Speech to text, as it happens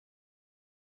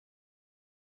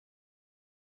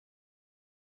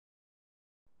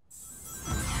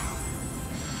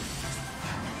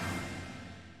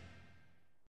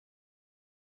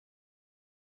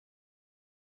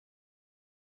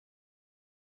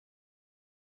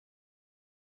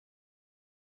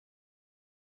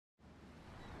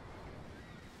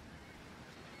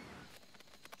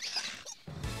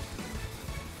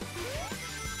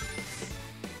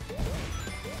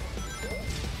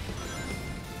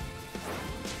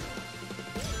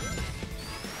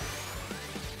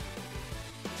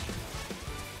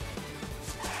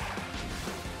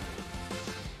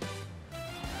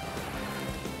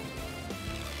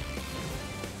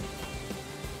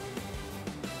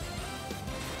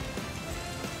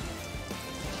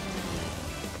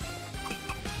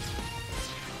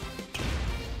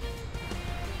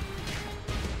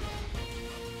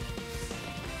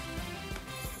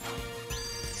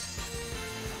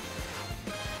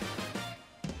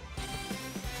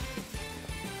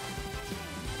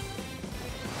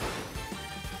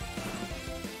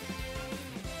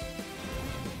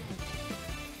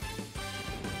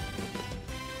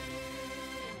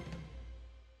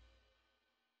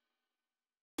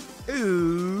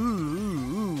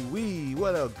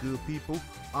What up, good people?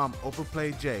 I'm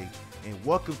Overplay J, and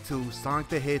welcome to Sonic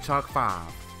the Hedgehog 5,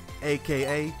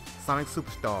 aka Sonic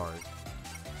Superstars.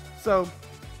 So,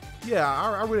 yeah,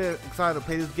 I'm really excited to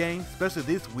play this game, especially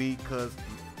this week, because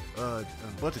a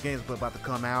bunch of games are about to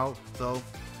come out. So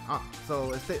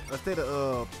instead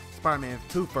of Spider-Man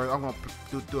 2 first, I'm going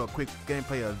to do a quick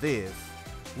gameplay of this.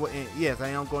 Well, and yes, I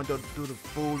am going to do the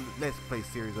full Let's Play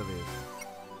series of this.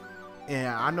 And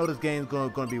I know this game is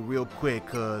going to be real quick,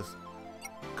 because,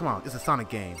 come on, it's a Sonic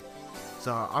game.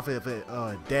 So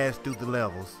I'll dash through the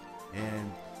levels.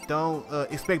 And don't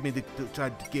expect me to try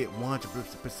to get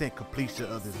 100% completion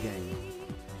of this game,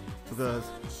 because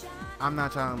I'm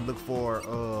not trying to look for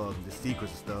the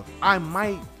secrets and stuff. I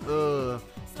might try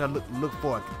to look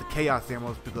for the Chaos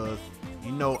Emeralds, because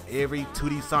you know every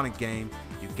 2D Sonic game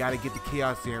you gotta get the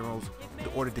Chaos Emeralds in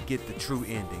order to get the true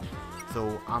ending.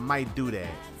 So I might do that.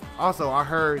 Also, I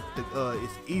heard that,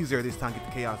 it's easier this time to get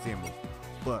the Chaos Emeralds.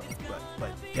 But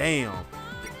damn,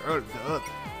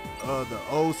 the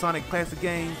old Sonic classic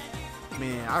games,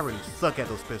 man, I really suck at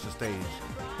those special stages.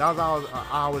 That was I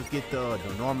always get the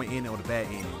normal ending or the bad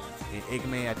ending, and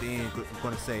Eggman at the end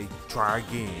gonna say try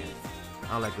again.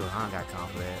 I'm like, I ain't got time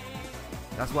for that.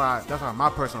 That's why my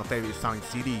personal favorite is Sonic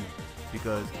CD,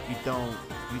 because you don't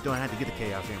have to get the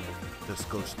Chaos Emerald. Just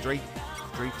go straight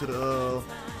to the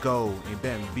goal and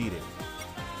bam, beat it.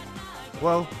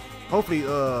 Well, hopefully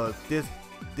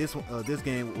this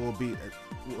game will be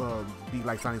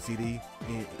like Sonic CD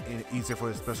and easier for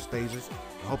the special stages.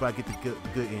 I hope I get the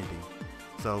good ending.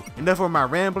 So enough of my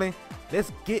rambling.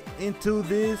 Let's get into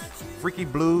this freaky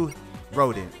blue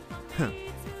rodent.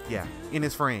 Yeah, and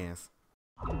his friends.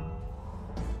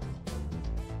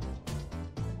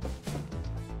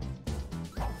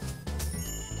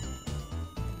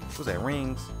 What's that,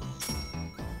 rings?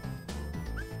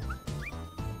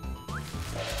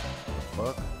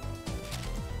 Fuck.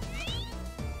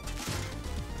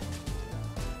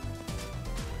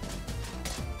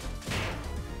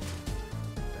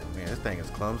 Man, this thing is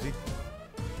clumsy.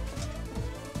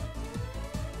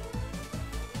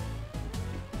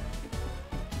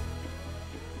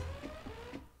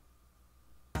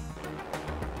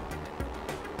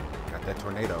 Got that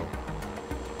tornado.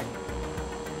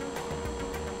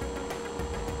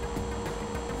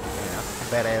 Man, that's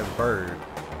a badass bird.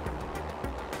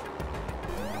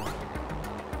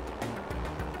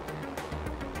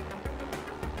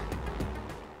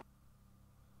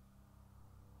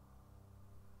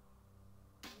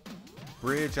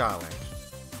 Bridge Island.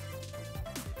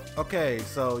 Okay,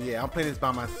 so yeah, I'm playing this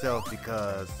by myself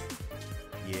because,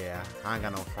 yeah, I ain't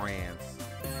got no friends.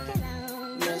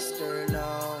 Mr.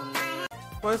 Lonely.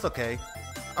 Well, it's okay.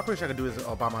 I'm pretty sure I can do this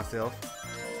all by myself.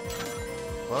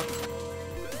 What?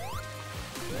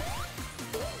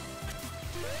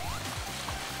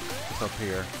 What's up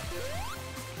here?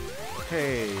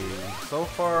 Okay, so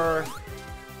far,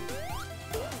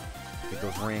 get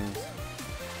those rings.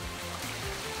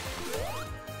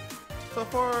 So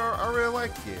far, I really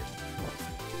like it.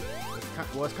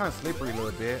 It's kind of slippery a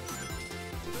little bit.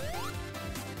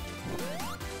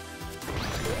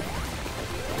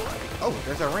 Oh,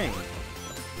 there's a ring.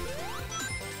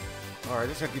 Alright,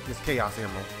 let's try to get this Chaos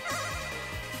Emerald.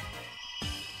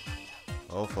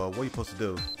 Oh, fuck. What are you supposed to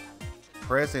do?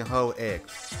 Press and hold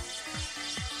X.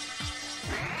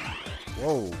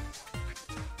 Whoa.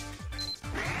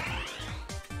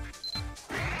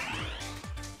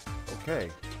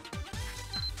 Okay.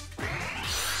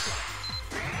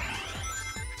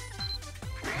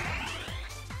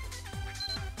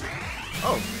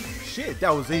 Oh, shit,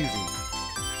 that was easy.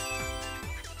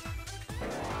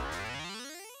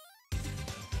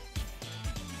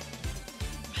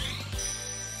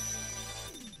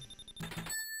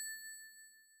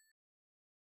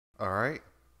 Alright,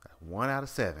 1 out of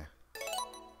 7.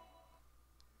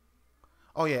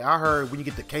 Oh yeah, I heard when you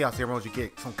get the Chaos Emeralds, you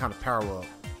get some kind of power up.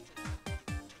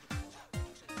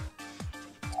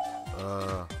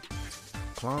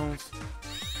 Clones.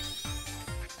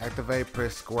 Activate,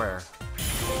 press square.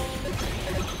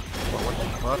 What the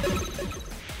fuck?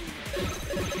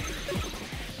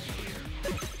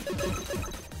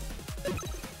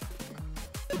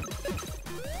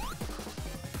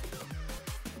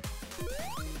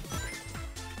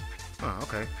 Oh,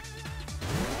 okay.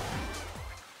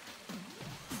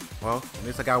 Well, at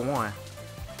least I got one.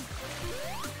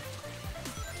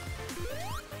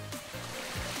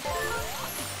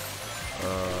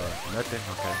 Nothing?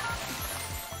 Okay.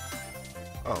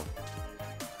 Oh.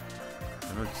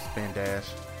 Another spin dash.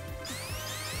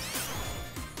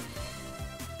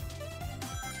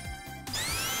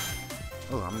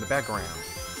 Oh, I'm in the background.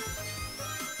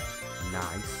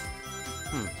 Nice.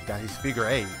 Got his figure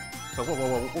 8. So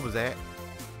what was that?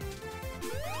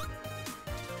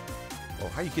 Oh,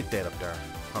 how you get that up there?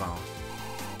 Hold on.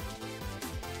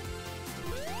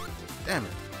 Damn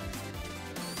it.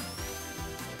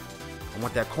 I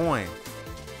want that coin.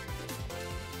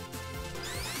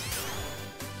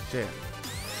 Shit.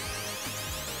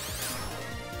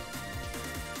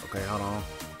 Okay, hold on.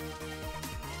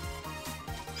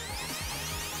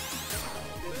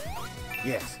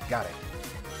 Yes, got it.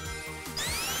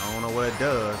 I don't know what it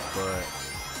does, but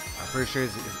I'm pretty sure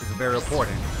it's very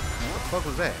important. What the fuck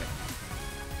was that?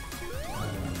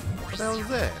 What the hell was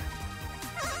that?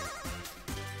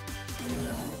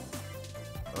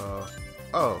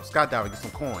 Oh, skydiving, get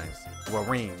some coins. Well,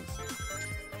 rings.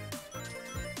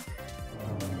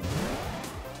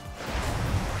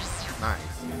 Nice.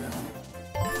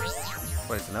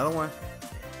 Wait, it's another one?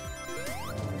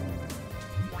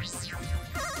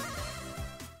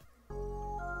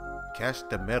 Catch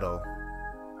the medal.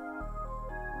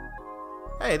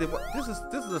 Hey, this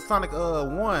is a Sonic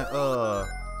 1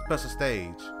 special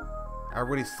stage. I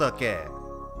really suck at.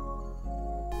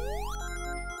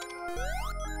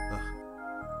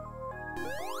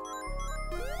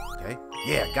 Okay.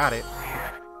 Yeah, got it.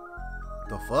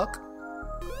 The fuck?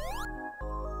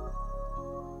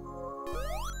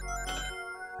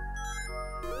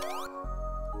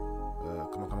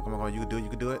 Come on. You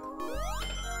can do it.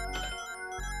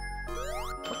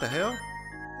 What the hell?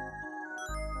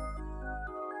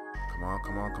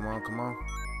 Come on.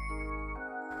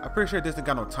 I'm pretty sure this ain't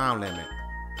got no time limit.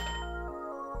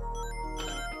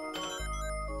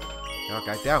 Y'all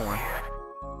got that one.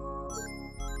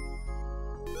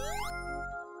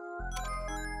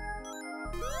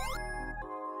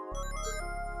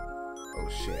 Oh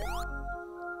shit.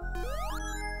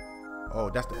 Oh,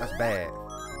 that's bad.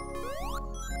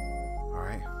 All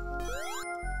right.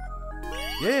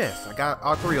 Yes, I got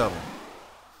all 3 of them.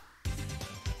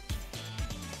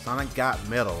 Sonic got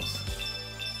medals.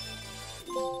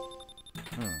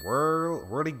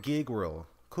 Worldy gig roll.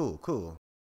 Cool.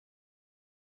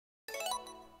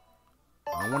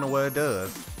 I wonder what it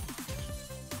does.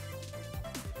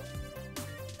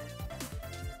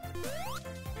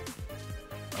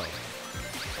 Oh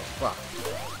fuck.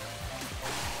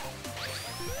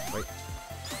 Wait.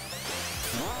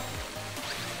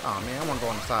 Oh man, I want to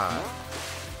go on the side.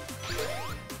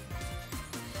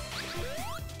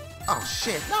 Oh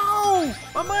shit, no!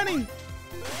 My money!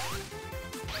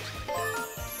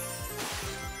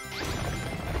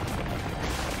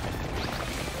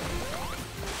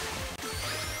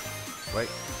 Wait,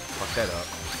 fuck that up.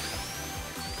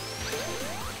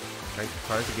 Okay,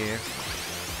 try this again.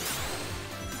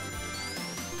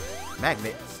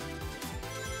 Magnets.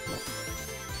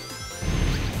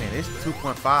 Man, this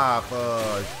 2.5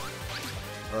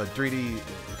 3D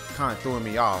kind of throwing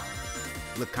me off.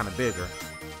 Look kind of bigger.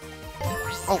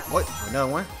 Oh, what?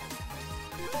 Another one?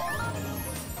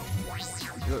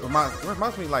 It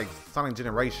reminds me like Sonic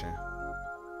Generation.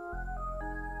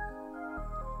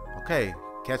 Okay,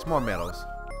 catch more medals.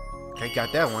 Okay,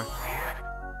 got that one.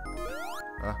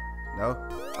 No?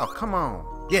 Oh, come on.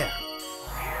 Yeah.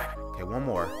 Okay, one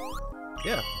more.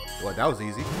 Yeah. Well, that was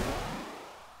easy.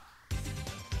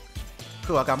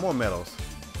 Cool, I got more medals.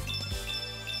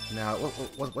 Now,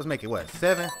 let's make it what?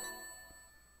 7?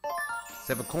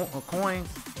 7 coins?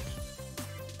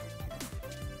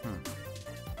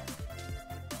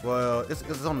 Well, it's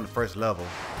on the first level.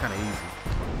 Kind of easy.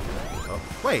 Oh,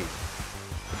 wait.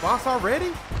 The boss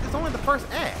already? It's only the first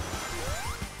act.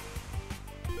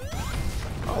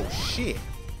 Oh, shit.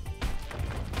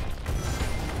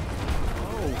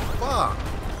 Oh, fuck.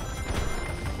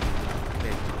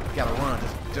 Okay, you gotta run.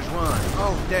 Just run.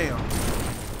 Oh, damn.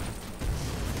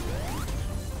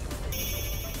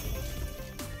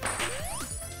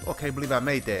 Okay, believe I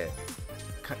made that.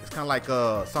 It's kind of like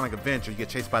Sonic Adventure. You get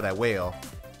chased by that whale.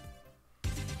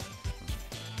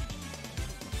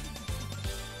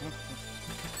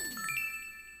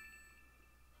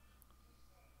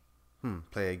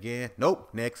 Play again. Nope.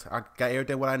 Next. I got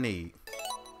everything what I need.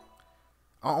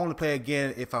 I'll only play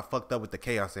again if I fucked up with the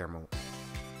Chaos Emerald.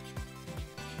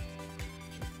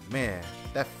 Man,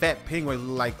 that fat penguin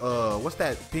look like what's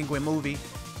that penguin movie?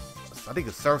 I think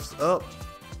it Surfs Up.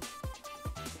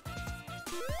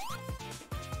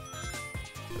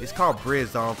 It's called Bridge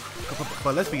Zone,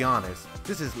 but let's be honest,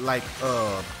 this is like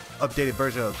updated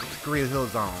version of Green Hill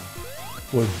Zone.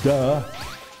 Well, duh.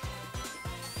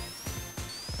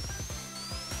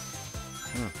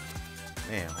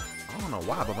 Man, I don't know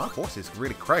why, but my voice is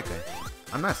really cracking.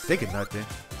 I'm not sick of nothing.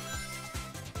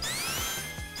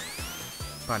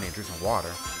 Probably need to drink some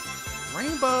water.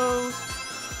 Rainbows.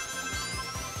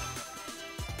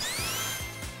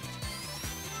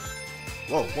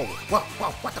 Whoa, whoa, whoa,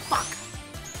 whoa, what the fuck?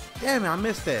 Damn it, I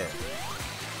missed that.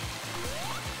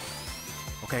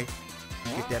 Okay,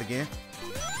 get that again.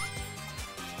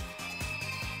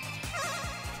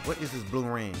 What is this blue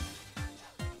ring?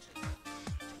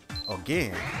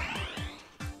 Again.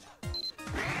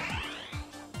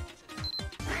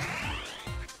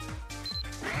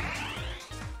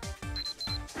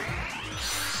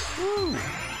 Woo.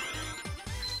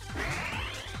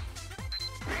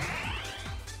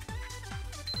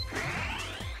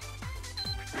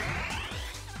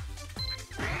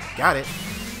 Got it.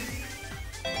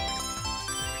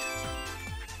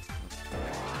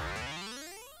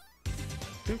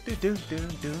 Do do do do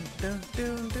do do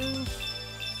do do.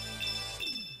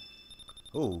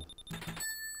 Ooh,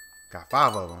 got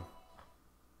 5 of them.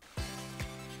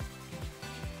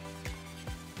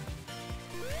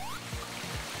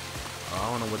 I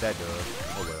don't know what that does.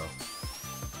 Oh well.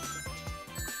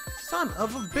 Son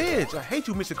of a bitch! I hate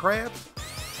you, Mr. Krabs.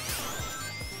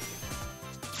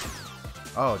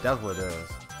 Oh, that's what it does.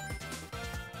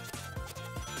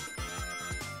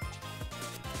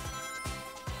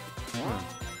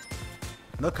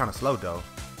 Look kind of slow though.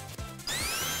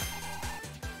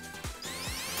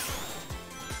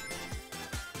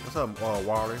 What's up,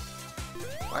 Walrus?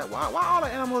 Why all the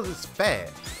animals is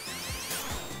fat?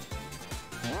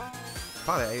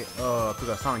 Probably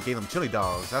because Sonic gave them chili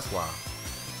dogs. That's why.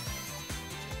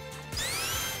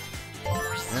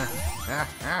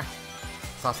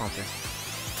 Saw something.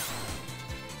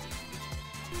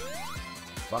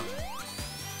 Fuck.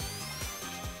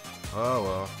 Oh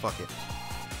well, fuck it.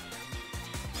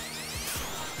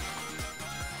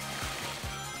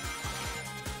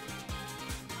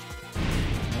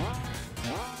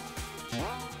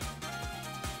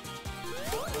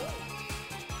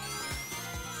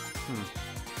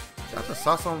 I just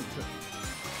saw some.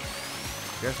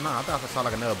 Guess not. I thought I saw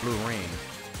like another blue ring.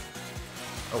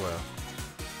 Oh well.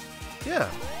 Yeah,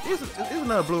 it's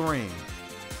another blue ring.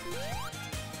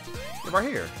 It's right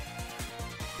here.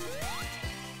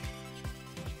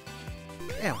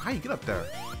 Damn, how you get up there?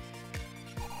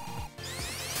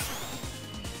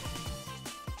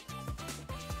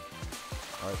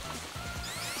 All right.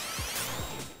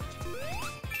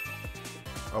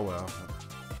 Oh well.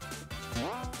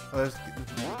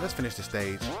 Let's finish the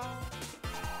stage.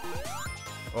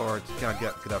 Or can I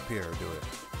get up here or do it?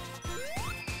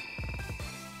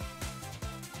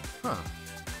 Huh.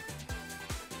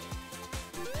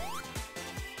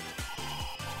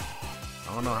 I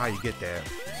don't know how you get that.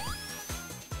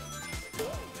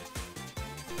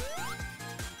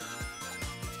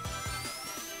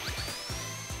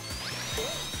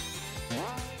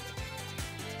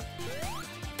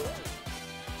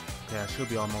 Okay, I should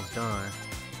be almost done.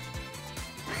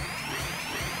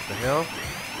 The hell?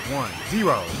 1,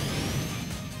 0.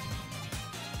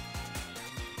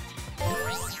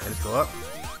 Let's go up.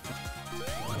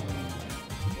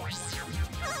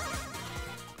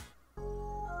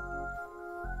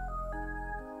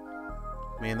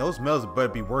 Man, those medals better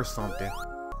be worth something.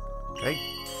 Okay.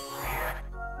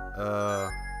 Oh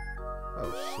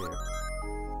shit.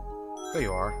 There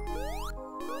you are.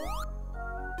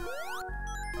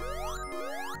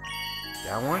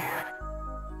 That one?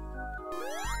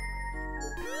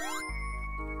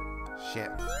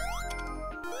 Shit.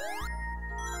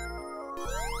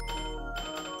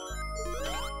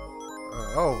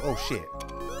 Oh shit.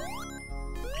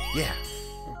 Yeah.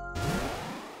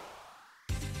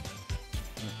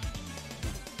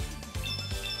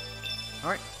 All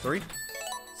right, 3.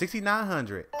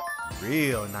 6,900.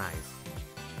 Real nice.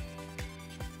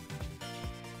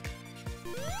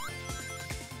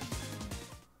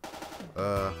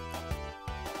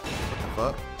 What the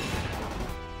fuck?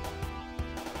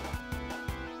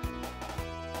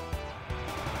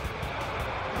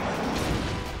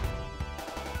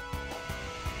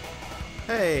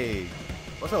 Hey,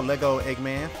 what's up, Lego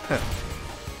Eggman?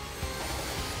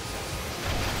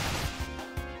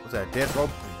 What's that, death rope?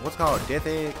 What's called death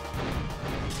egg?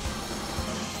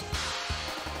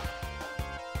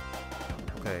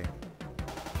 Okay.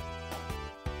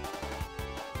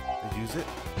 Let's use it.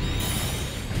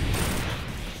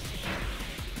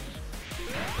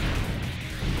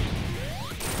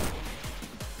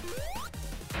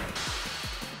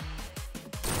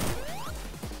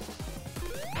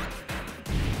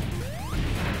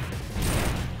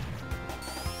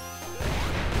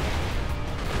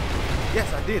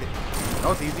 Yes, I did it. That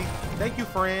was easy. Thank you,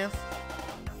 friends.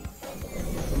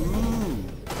 Ooh.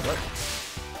 What?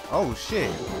 Oh,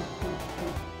 shit.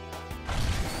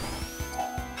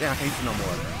 Damn, I can't use it no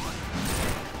more.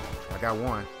 I got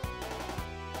one.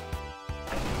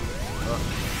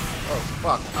 Oh,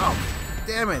 fuck. Oh.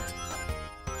 Damn it!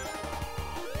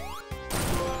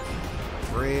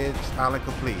 Bridge island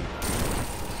complete.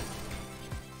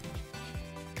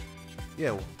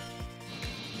 Yeah,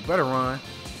 better run.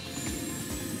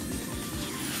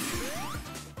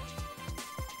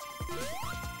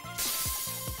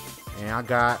 And I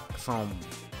got some.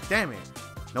 Damn it!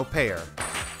 No pair.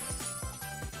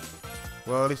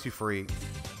 Well, at least you free.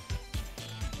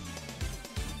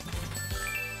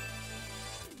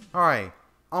 All right,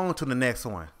 on to the next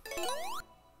one.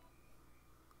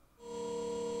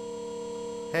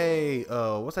 Hey,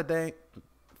 what's that dang?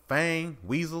 Fang?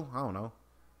 Weasel? I don't know.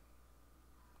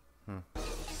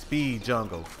 Speed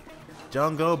jungle.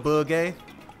 Jungle boogie.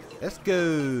 Let's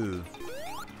go.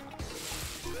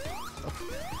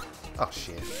 Oh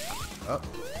shit. Oh.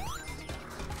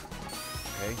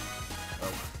 Okay.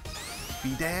 Oh.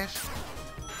 Speed dash.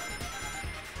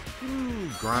 Ooh,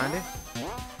 grinding.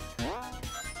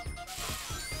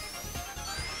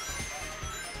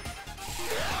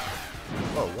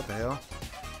 Oh, what the hell?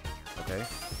 Okay.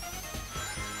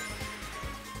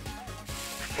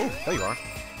 Oh, there you are.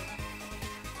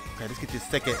 Okay, let's get this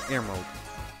second emerald.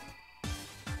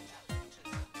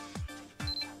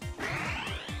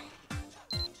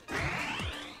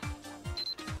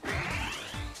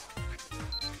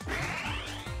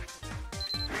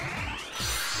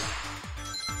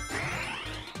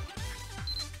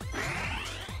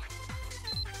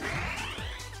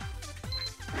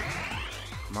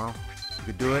 Come on, you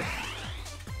can do it.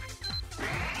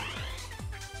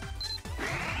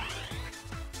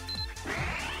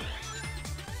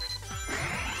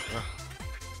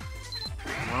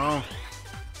 Come on.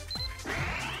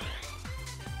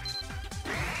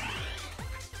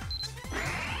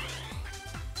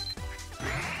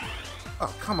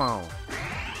 Oh, come on.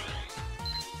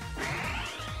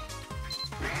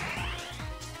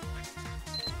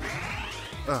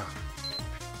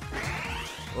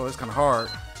 Oh, it's kind of hard.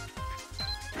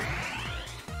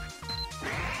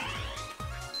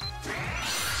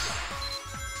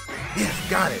 Yes,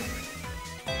 got it.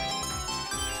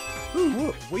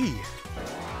 Ooh, wee.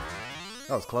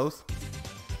 That was close.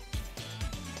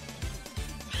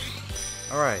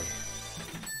 All right.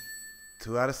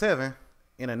 2 out of 7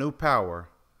 in a new power.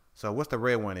 So what's the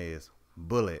red one is?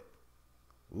 Bullet.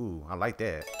 Ooh, I like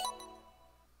that.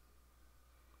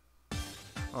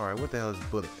 All right, what the hell is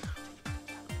bullet?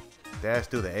 Dash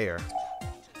through the air.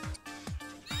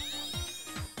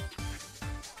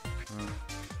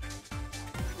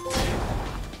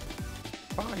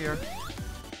 Fire.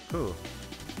 Cool.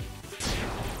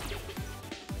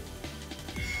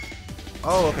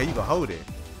 Oh, okay, you can hold it.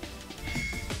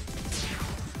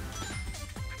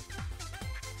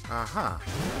 Uh-huh.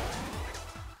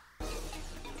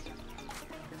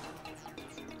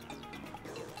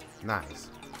 Nice.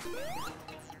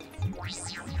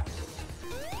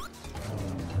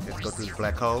 Let's go through the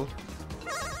black hole.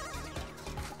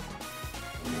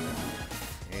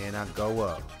 And I go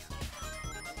up.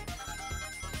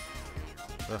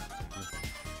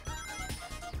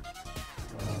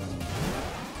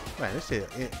 Man, this shit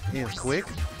ends quick.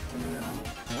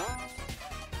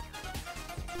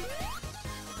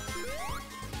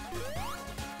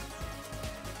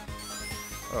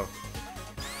 Oh.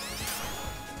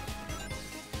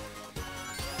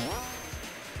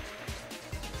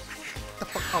 The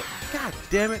fuck? Oh, god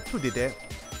damn it! Who did that?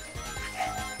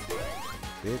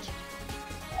 Bitch.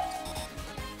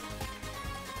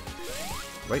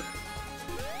 Wait.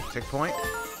 Checkpoint.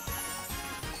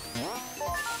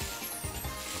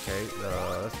 Okay,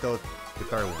 let's go to the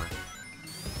third one.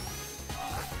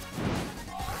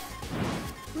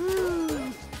 Woo.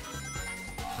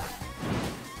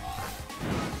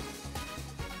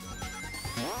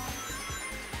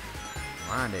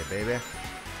 Find it, baby.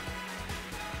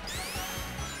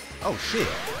 Oh shit.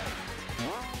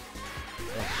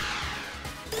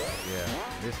 Yeah,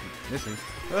 miss me.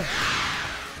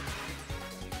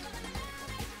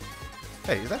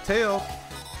 Hey, is that Tails?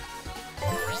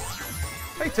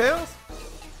 Hey, Tails.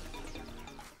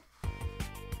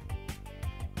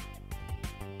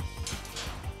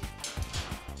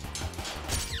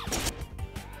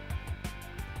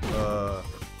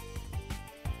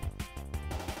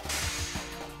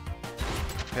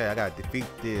 Okay, I gotta defeat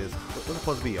this. What's it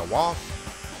supposed to be? A wasp?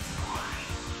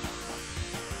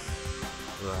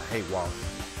 I hate wasps.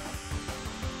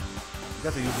 I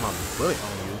guess I use my bullet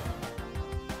on you.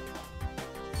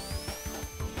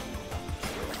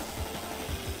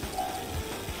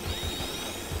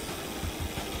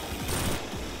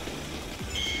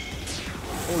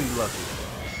 Oh, you lucky.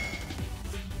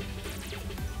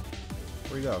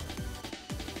 Where you go?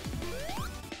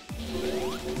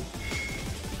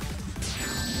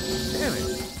 Damn it.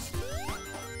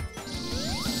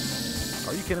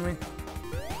 Are you kidding me?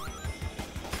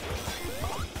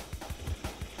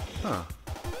 Huh.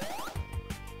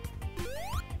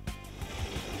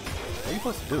 What are you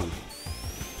supposed to do?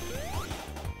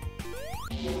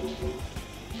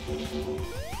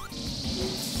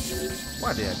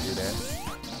 Why did I do that?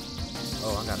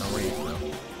 Oh, I got no range now.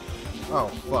 Oh,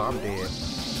 fuck, I'm dead.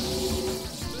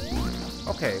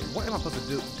 Okay, what am I supposed to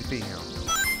do to defeat him?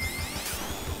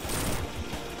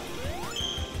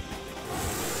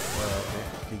 Well, okay,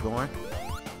 keep going.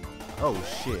 Oh,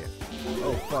 shit.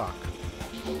 Oh, fuck.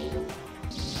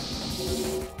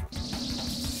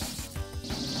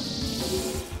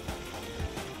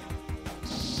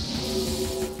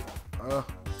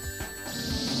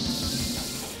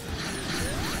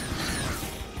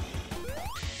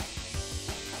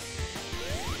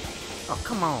 Oh,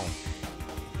 come on.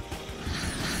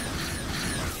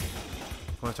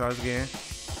 Want to charge again?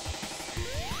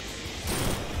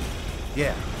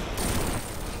 Yeah.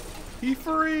 He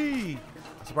free.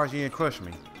 I'm surprised you didn't crush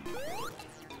me.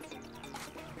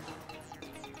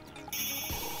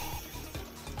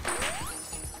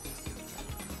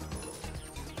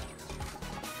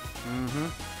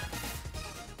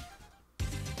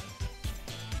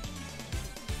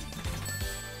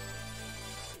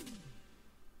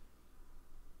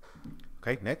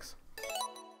 Okay, next.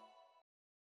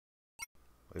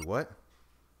 Wait, what?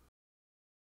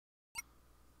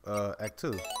 Act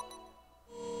 2.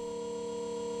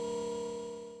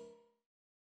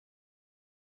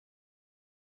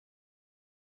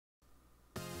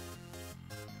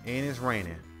 And it's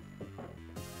raining.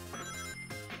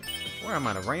 Where am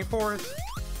I, the rainforest?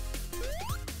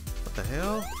 What the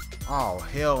hell? Oh,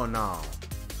 hell no.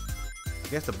 I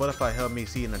guess the butterfly helped me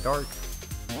see in the dark.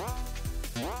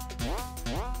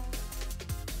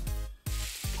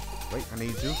 Wait, I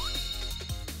need you.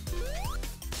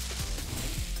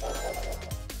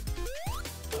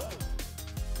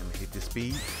 Let me hit the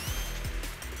speed.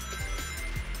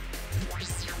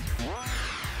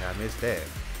 I missed that.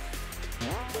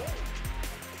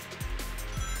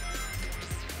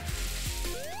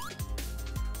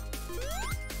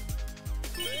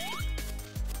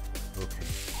 Okay.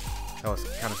 That was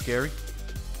kind of scary.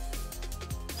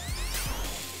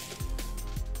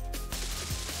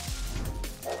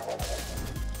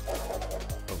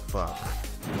 Fuck.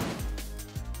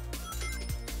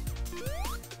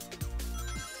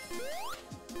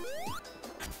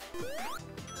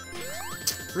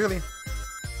 Really?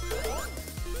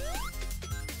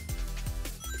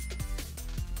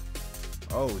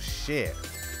 Oh shit.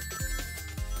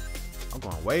 I'm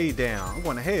going way down. I'm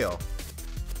going to hell.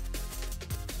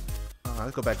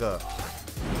 Let's go back up.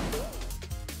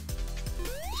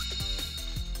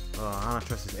 I don't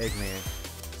trust this Eggman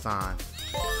sign.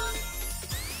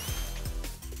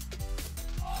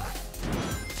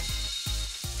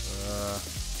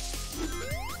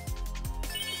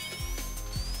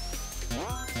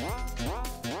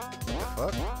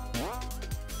 What the fuck?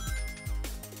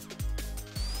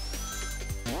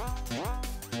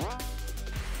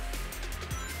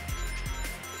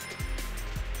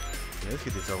 Yeah, let's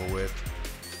get this over with.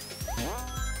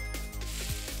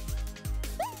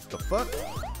 The fuck?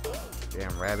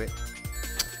 Damn rabbit.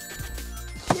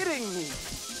 Kidding me.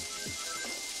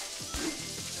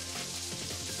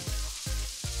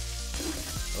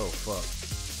 Oh fuck.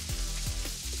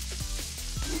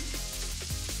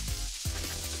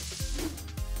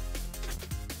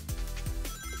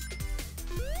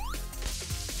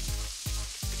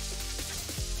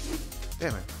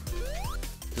 Damn it.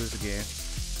 Do this again.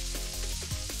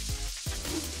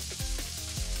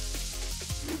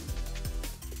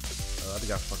 I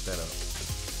think I fucked that up.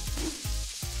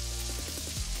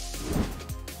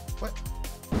 What?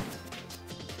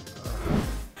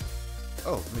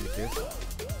 Oh, let me get this.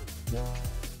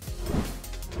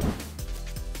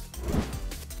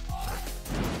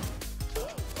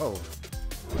 Oh.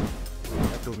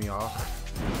 That threw me off.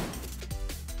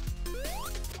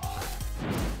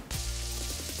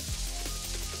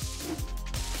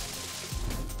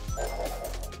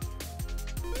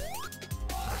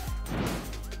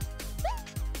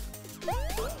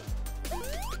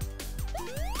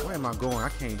 Where am I going? I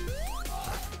can't.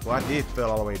 Well, I did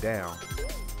fell all the way down.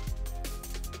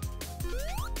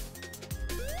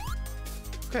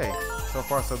 Okay, so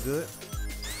far so good.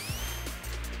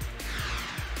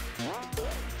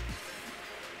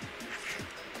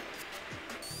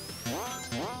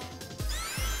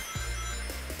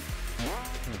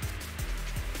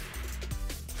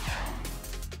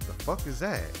 The fuck is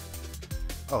that?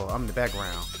 Oh, I'm in the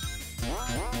background.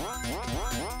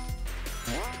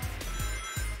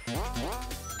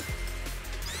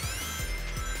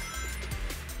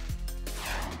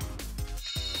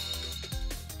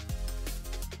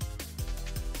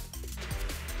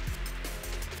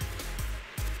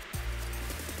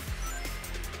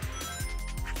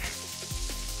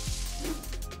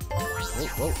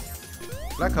 whoa.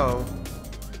 Black hole.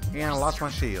 And I lost my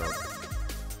shield.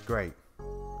 Great.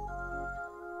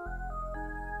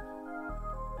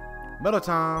 Metal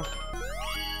time.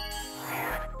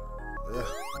 Ugh.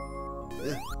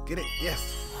 Ugh. Get it?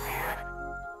 Yes.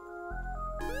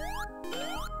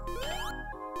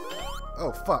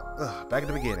 Oh, fuck. Ugh. Back at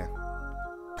the beginning.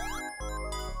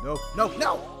 No, no,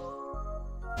 no!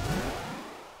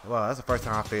 Well, that's the first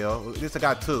time I failed. At least I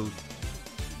got 2.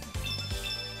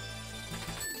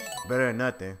 Better than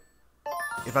nothing.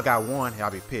 If I got 1,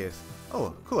 I'll be pissed.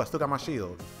 Oh, cool. I still got my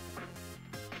shield.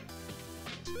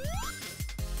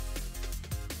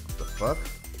 What the fuck?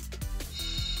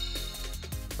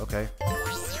 Okay.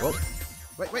 Whoa.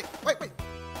 Wait.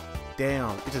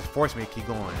 Damn. It just forced me to keep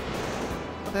going.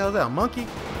 What the hell is that? A monkey?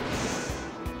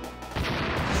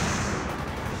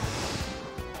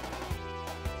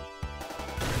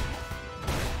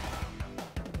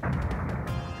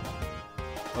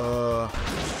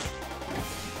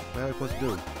 What are we supposed to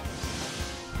do?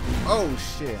 Oh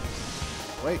shit.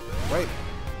 Wait.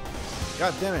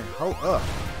 God damn it. Hold up.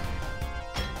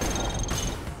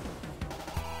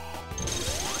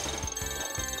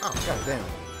 Oh, god damn it.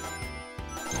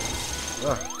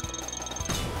 Ugh.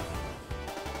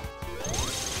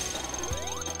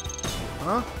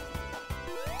 Huh?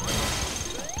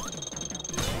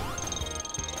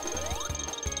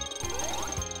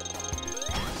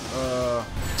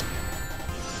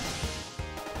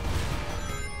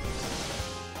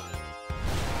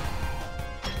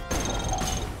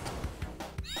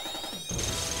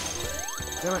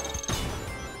 Damn it.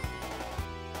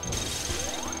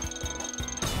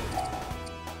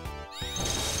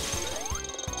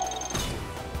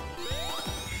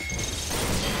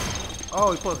 Oh,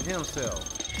 he's supposed to hit himself.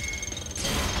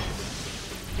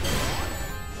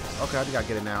 Okay, I think I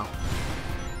get it now.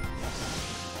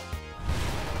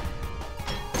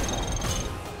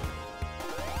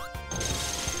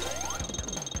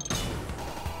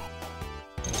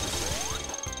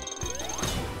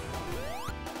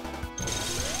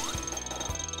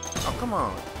 Oh, come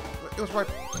on. It was right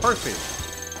perfect.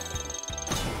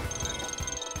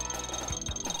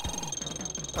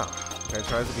 Oh, okay,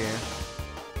 try this again.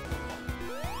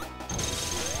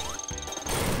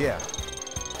 Yeah.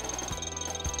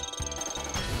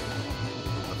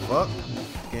 What the fuck?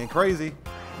 Getting crazy.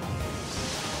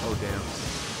 Oh, damn.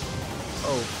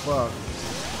 Oh, fuck.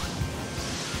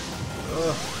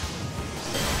 Ugh.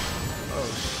 Oh,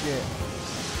 shit.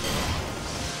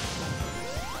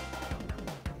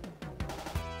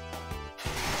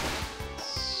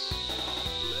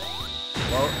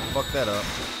 Well, fuck that up.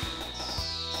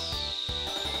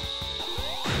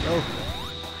 Oh.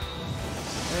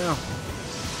 Damn.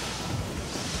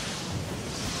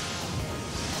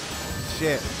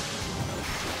 Shit.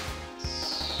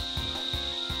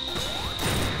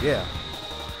 Yeah.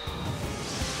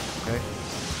 Okay.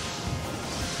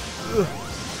 Ugh.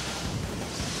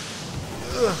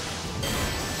 Ugh.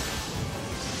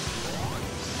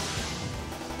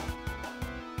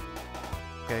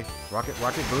 Okay. Rocket,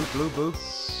 blue.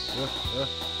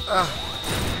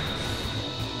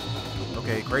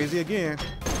 Okay, crazy again.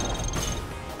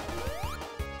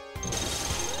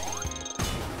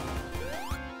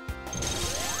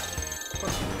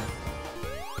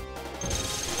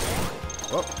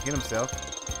 Oh, hit himself.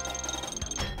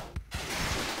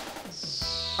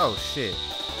 Oh shit.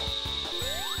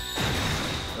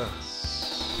 Ugh.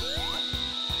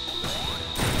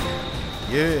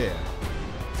 Yeah.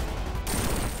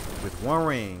 With 1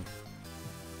 ring.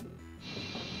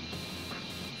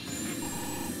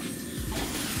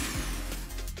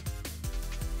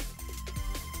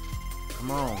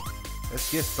 Come on.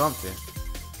 Let's get something.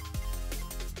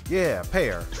 Yeah,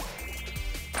 pair.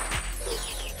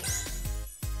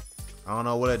 I don't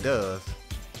know what it does.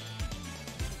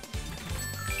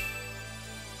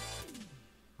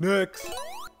 Next. Is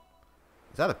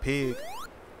that a pig?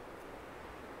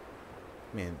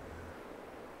 Man,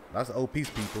 lots of OP's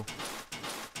people.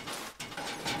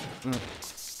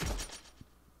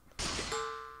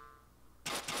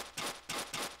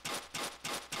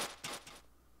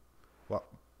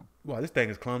 Wow, this thing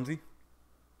is clumsy.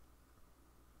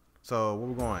 So, where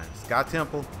we going? Sky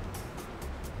Temple.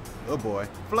 Oh boy.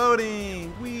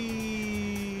 Floating!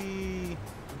 Wee!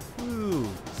 Ooh.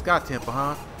 Sky Temple,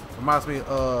 huh? Reminds me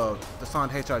of the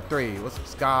Sonic Hedgehog 3. What's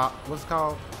it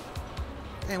called?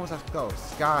 Damn, what's that called?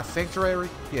 Sky Sanctuary?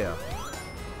 Yeah.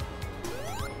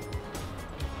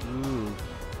 Ooh.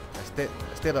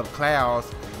 Instead of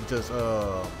clouds, you just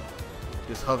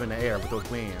hover in the air with those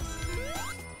wings.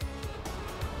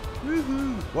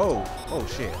 Woohoo! Whoa! Oh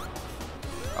shit!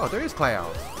 Oh, there is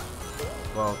clouds.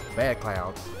 Well, bad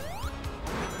clouds.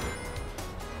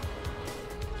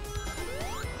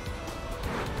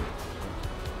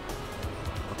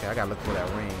 Okay, I gotta look for that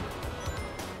ring.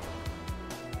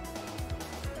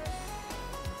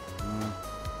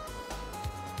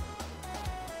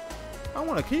 I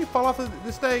wanna. Can you fall off of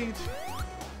the stage?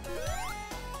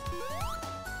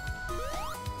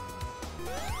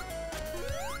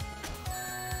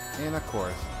 And of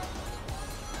course.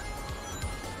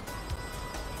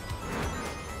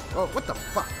 Oh, what the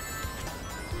fuck?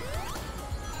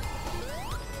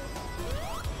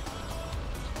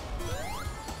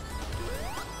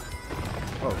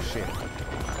 Oh shit.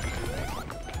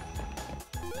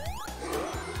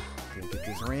 Okay, get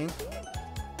this ring.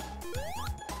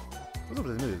 What's up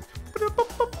with this music?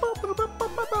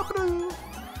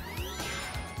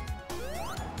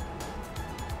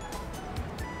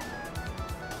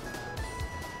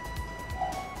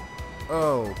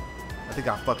 Oh, I think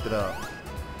I fucked it up.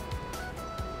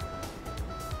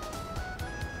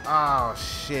 Oh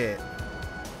shit.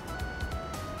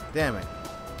 Damn it.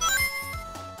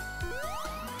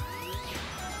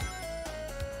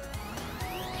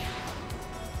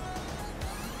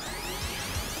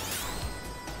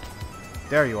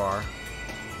 There you are.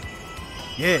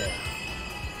 Yeah.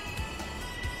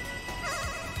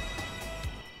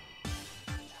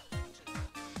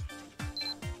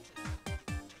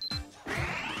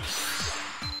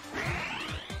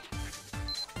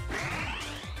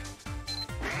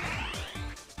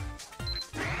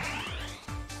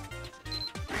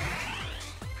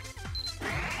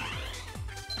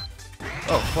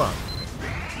 Oh, fuck.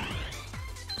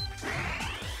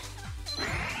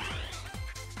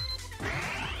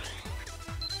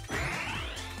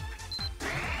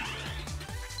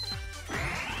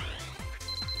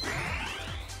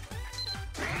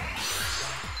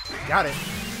 Got it.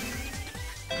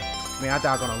 Man, I thought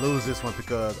I was gonna lose this one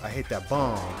because I hit that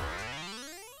bomb.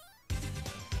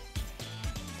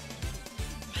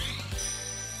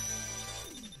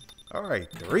 Alright,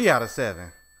 3 out of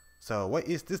 7. So what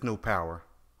is this new power?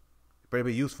 Better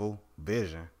be useful.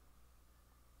 Vision.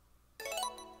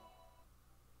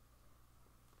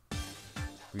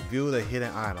 Review the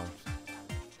hidden items.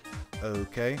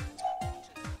 Okay.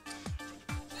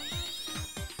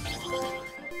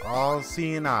 All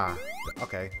seeing eye.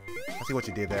 Okay. I see what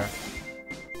you did there.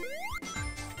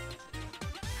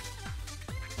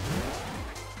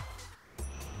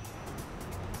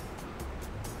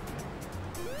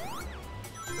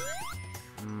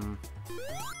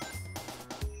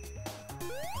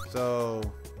 So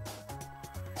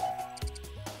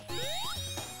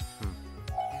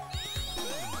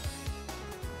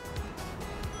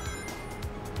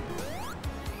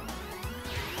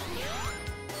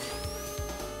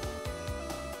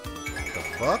the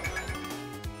fuck?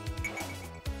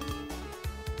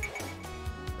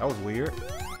 That was weird.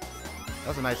 That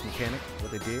was a nice mechanic,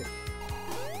 what they did.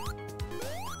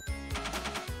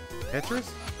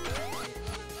 Tetris?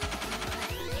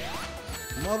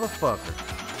 Motherfucker.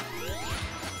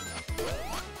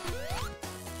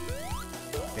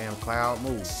 Damn cloud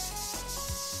move.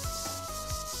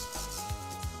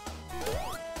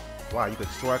 Wow, you could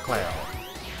destroy a cloud.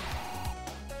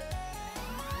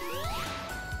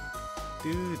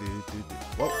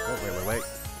 Whoa, whoa, wait.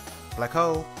 Black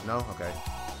hole? No? Okay.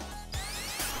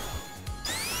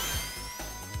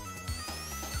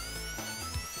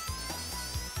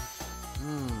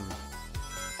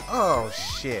 Oh,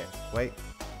 shit. Wait.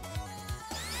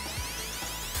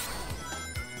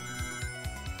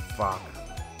 Fuck.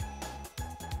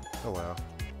 Oh well.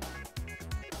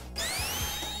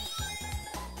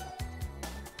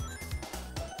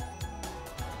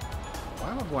 Why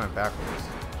am I going backwards?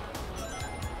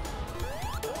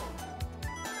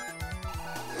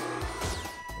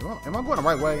 Am I going the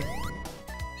right way?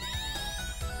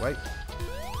 Wait.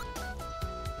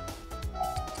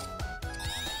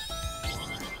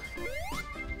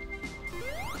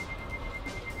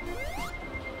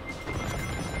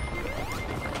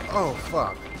 Oh,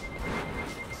 fuck.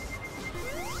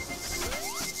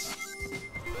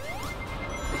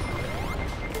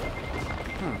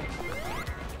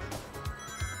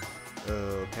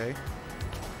 Okay.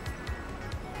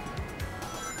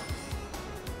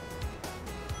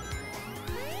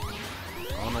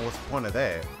 I don't know what's the point of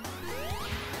that.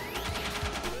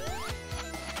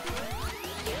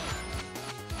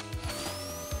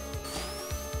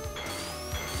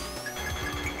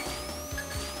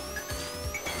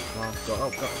 Come on, go, oh,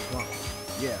 go, come on.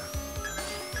 Yeah.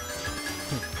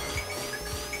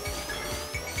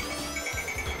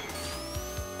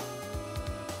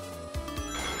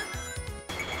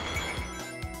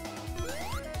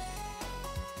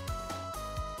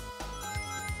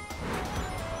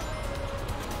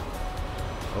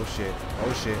 Oh shit,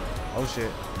 oh shit, oh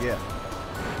shit, yeah.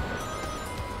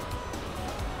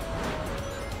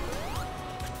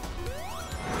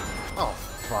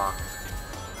 fuck.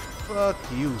 Fuck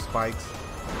you, Spikes.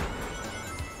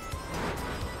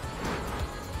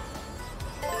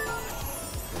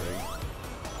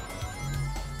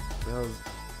 Okay.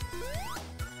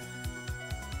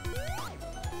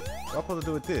 What am I supposed to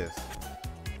do with this?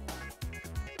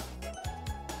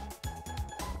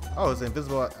 Oh, it's an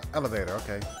invisible elevator.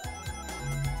 Okay.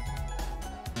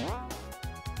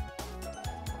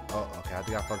 Oh, okay. I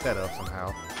think I fucked that up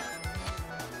somehow.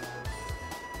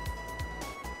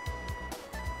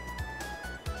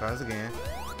 Try this again.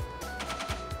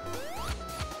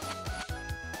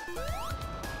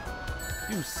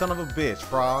 You son of a bitch,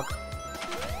 Frog.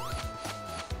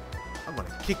 I'm gonna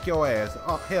kick your ass.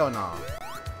 Oh, hell no. Nah.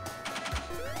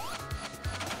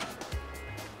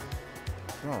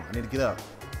 Come on, I need to get up.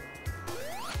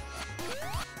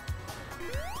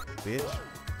 Bitch.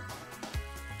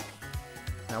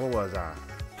 Now, what was I?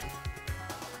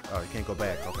 Oh, you can't go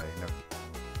back. Okay, no.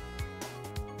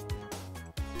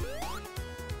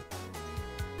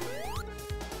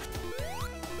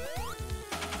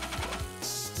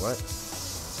 What?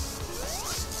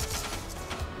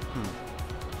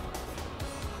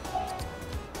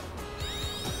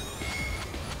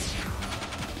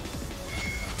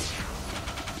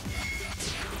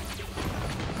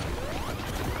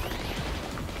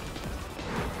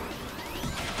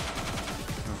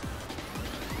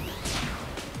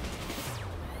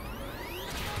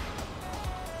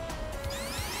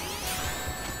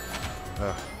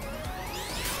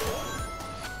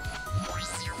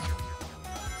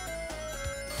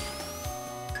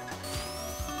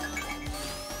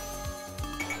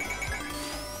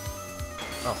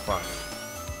 Oh fuck.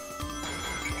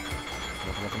 Come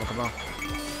on, come on, come on, come on.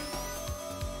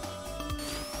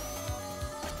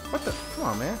 What the? Come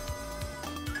on, man.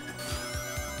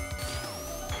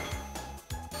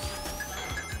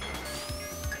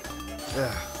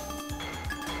 Ugh.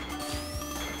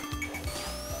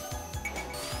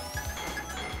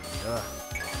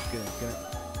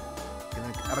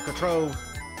 Getting out of control.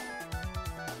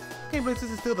 Can't believe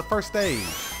this is still the first stage.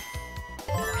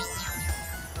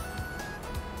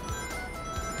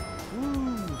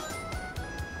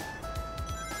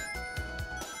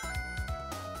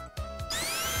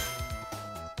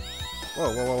 Whoa,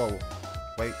 whoa, whoa, whoa.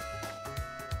 Wait.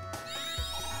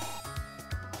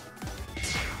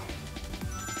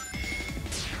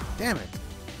 Damn it.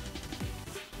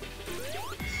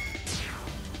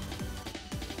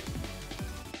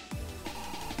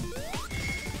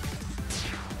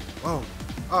 Whoa.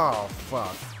 Oh,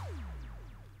 fuck.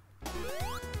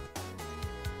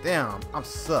 Damn, I'm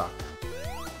sucked.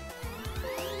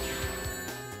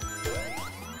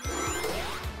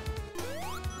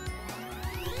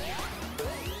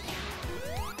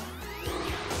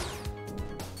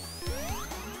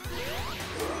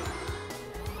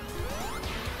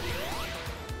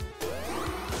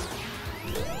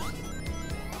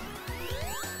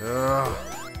 Ugh.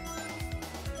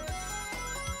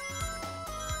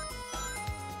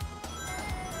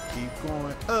 Keep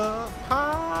going up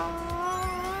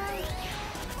high.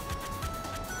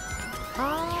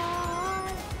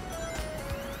 High.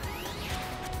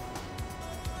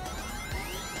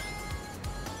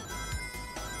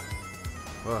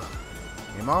 Ugh.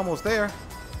 I'm almost there.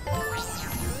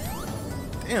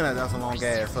 Damn, that's a long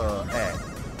ass act.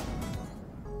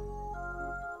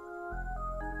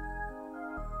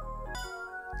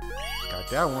 Got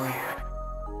that one.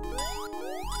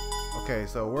 Okay,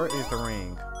 so where is the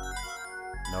ring?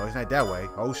 No, it's not that way.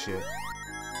 Oh shit.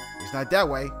 It's not that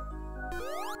way.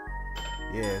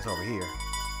 Yeah, it's over here.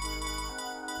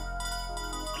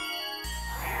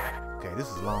 Okay, this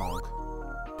is long.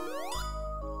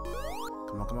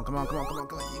 Come on, come on, come on, come on, come on,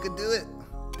 come on. You can do it.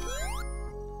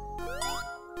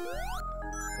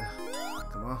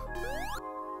 Come on.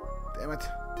 Damn it.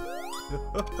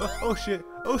 Oh shit.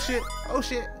 Oh shit. Oh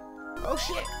shit. Oh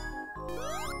shit.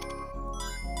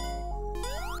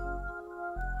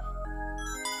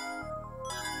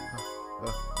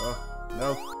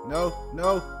 No, no,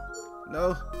 no,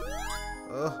 no.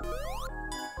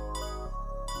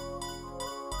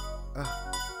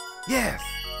 Yes!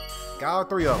 Got all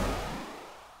three of them.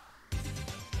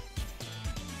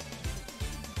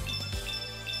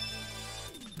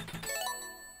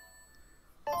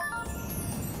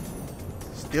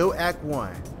 Still Act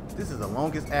 1. This is the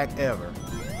longest act ever.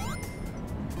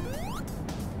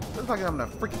 Looks like I'm in a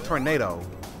freaking tornado.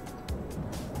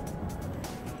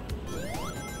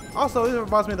 Also, it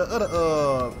reminds me of the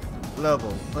other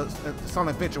level,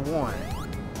 Sonic Adventure 1,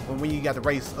 when you got to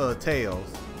race Tails.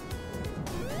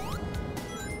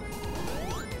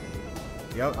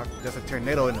 Yep, there's a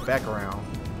tornado in the background.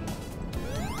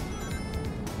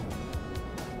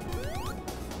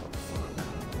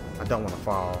 don't want to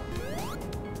fall.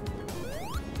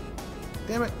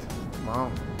 Damn it. Come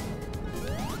on.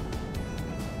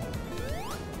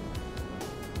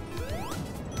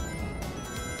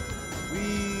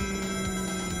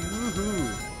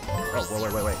 Woohoo.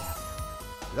 Oh, wait.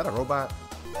 Is that a robot?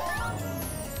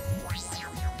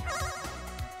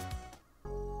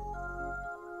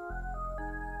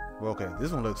 Well, okay,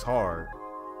 this one looks hard.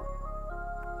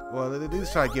 Well,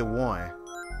 let's try to get one.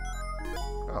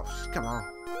 Oh, come on.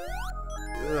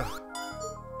 Ugh.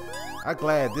 I'm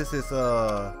glad this is, you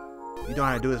know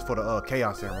how to do this for the,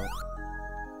 Chaos Emerald.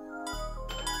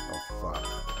 Oh, fuck.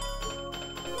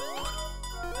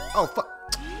 Oh, fuck.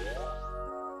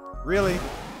 Really?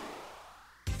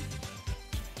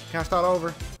 Can I start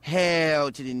over?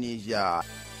 Hell to the ninja.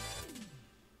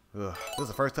 Ugh, this is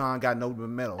the first time I got no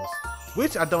medals.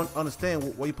 Which I don't understand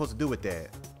what you're supposed to do with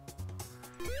that.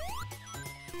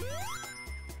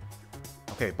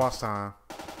 Okay, boss time.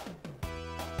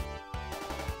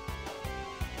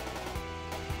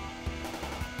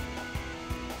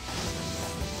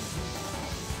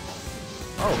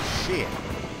 Oh shit.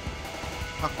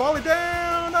 I'm falling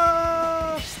down!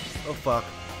 Oh fuck.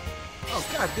 Oh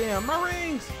goddamn, my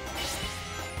rings!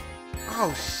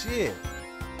 Oh shit.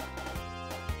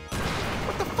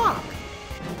 What the fuck?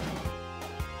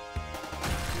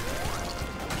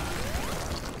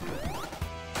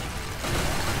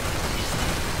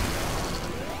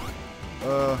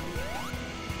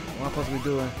 What am I supposed to be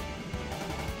doing?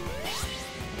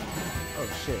 Oh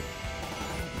shit.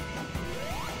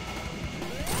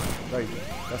 Right,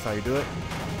 that's how you do it.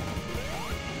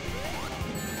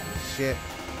 Shit.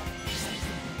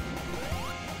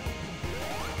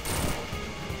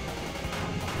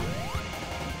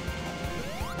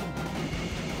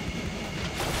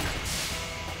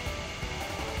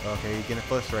 Okay, you're getting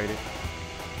frustrated.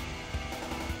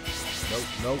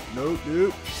 Nope.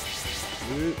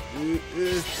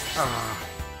 Ah.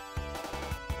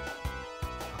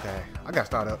 Okay, I gotta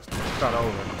start over.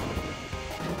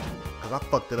 Cause I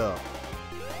fucked it up.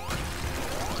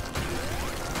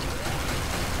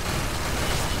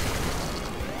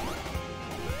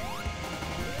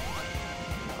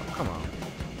 Oh, come on.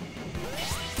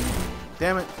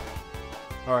 Damn it.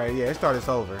 Alright, yeah, let's start this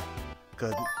over.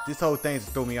 Cause this whole thing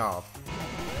just threw me off.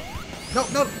 No.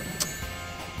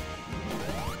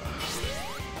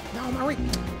 No, my ring.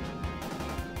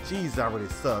 Jeez, I really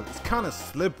suck. It's kind of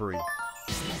slippery.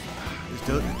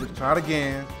 Just try it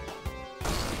again.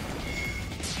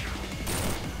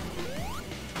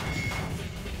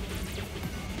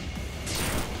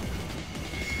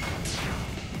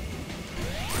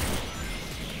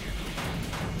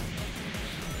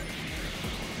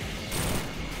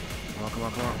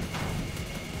 Come on.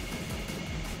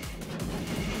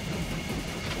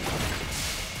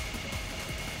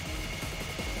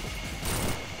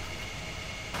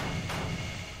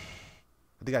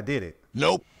 I think I did it.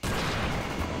 Nope.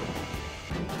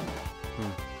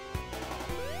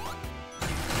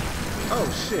 Oh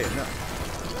shit, no.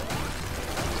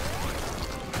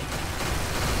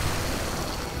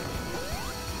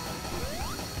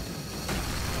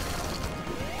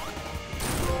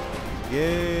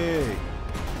 Yay!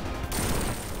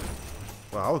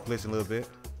 Wow, I was glitching a little bit.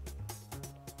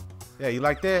 Yeah, you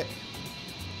like that?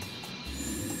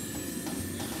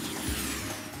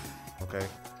 Okay.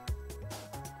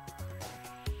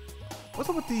 What's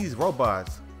up with these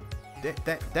robots?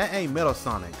 That ain't Metal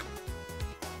Sonic.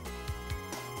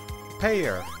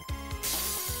 Pair.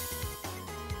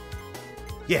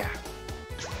 Yeah.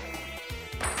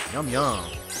 Yum.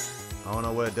 I don't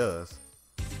know what it does.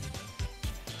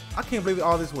 I can't believe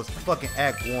all this was fucking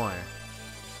Act 1.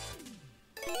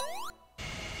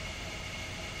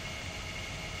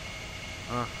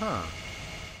 Uh-huh.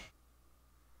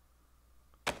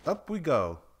 Up we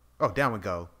go. Oh, down we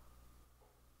go.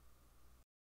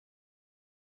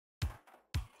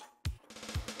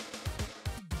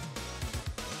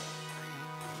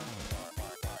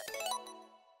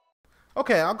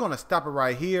 Okay, I'm gonna stop it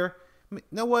right here. You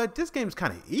know what? This game's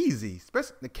kind of easy,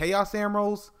 especially the Chaos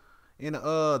Emeralds and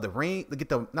the ring. To get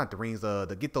the not the rings.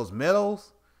 To get those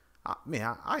medals. I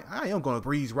am gonna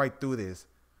breeze right through this.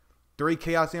 3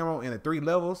 Chaos Emerald and the 3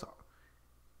 levels.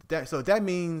 That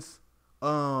means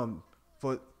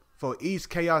for each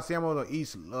Chaos Emerald or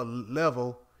each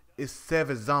level, it's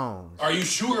 7 zones. Are you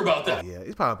sure about that? Oh, yeah,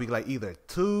 it's probably like either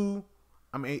 2.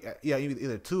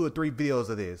 Either 2 or 3 videos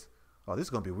of this. Oh, this is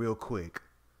gonna be real quick.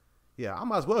 Yeah, I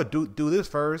might as well do this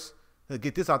first.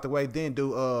 Get this out the way, then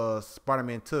do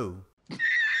Spider-Man 2.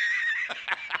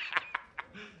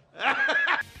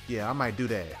 Yeah, I might do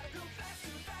that.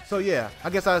 So yeah, I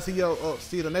guess I'll see you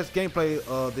see the next gameplay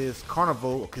of this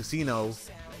carnival casino,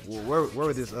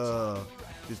 where this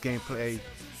gameplay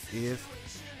is.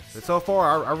 But so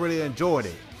far, I really enjoyed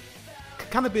it.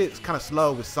 Kind of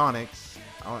slow with Sonic.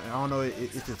 I don't know.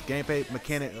 It's this gameplay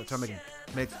mechanic try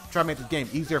to make this game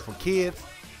easier for kids,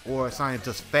 or Sonic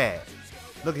just fat.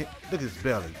 Look at his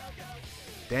belly.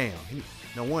 Damn.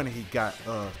 No wonder he got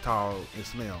tall and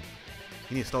slim.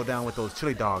 You need to slow down with those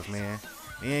chili dogs, man.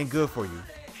 It ain't good for you.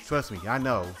 Trust me, I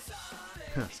know.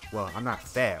 Well, I'm not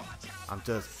fat. I'm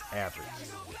just average.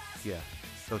 Yeah,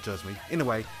 don't judge me.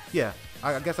 Anyway, yeah,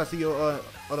 I guess I'll see you on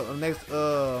the next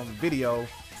video.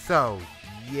 So,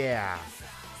 yeah.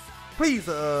 Please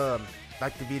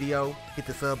like the video, hit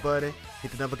the sub button,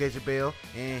 hit the notification bell,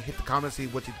 and hit the comment, see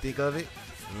what you think of it.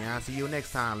 And I'll see you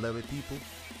next time, lovely people.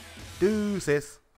 Deuces.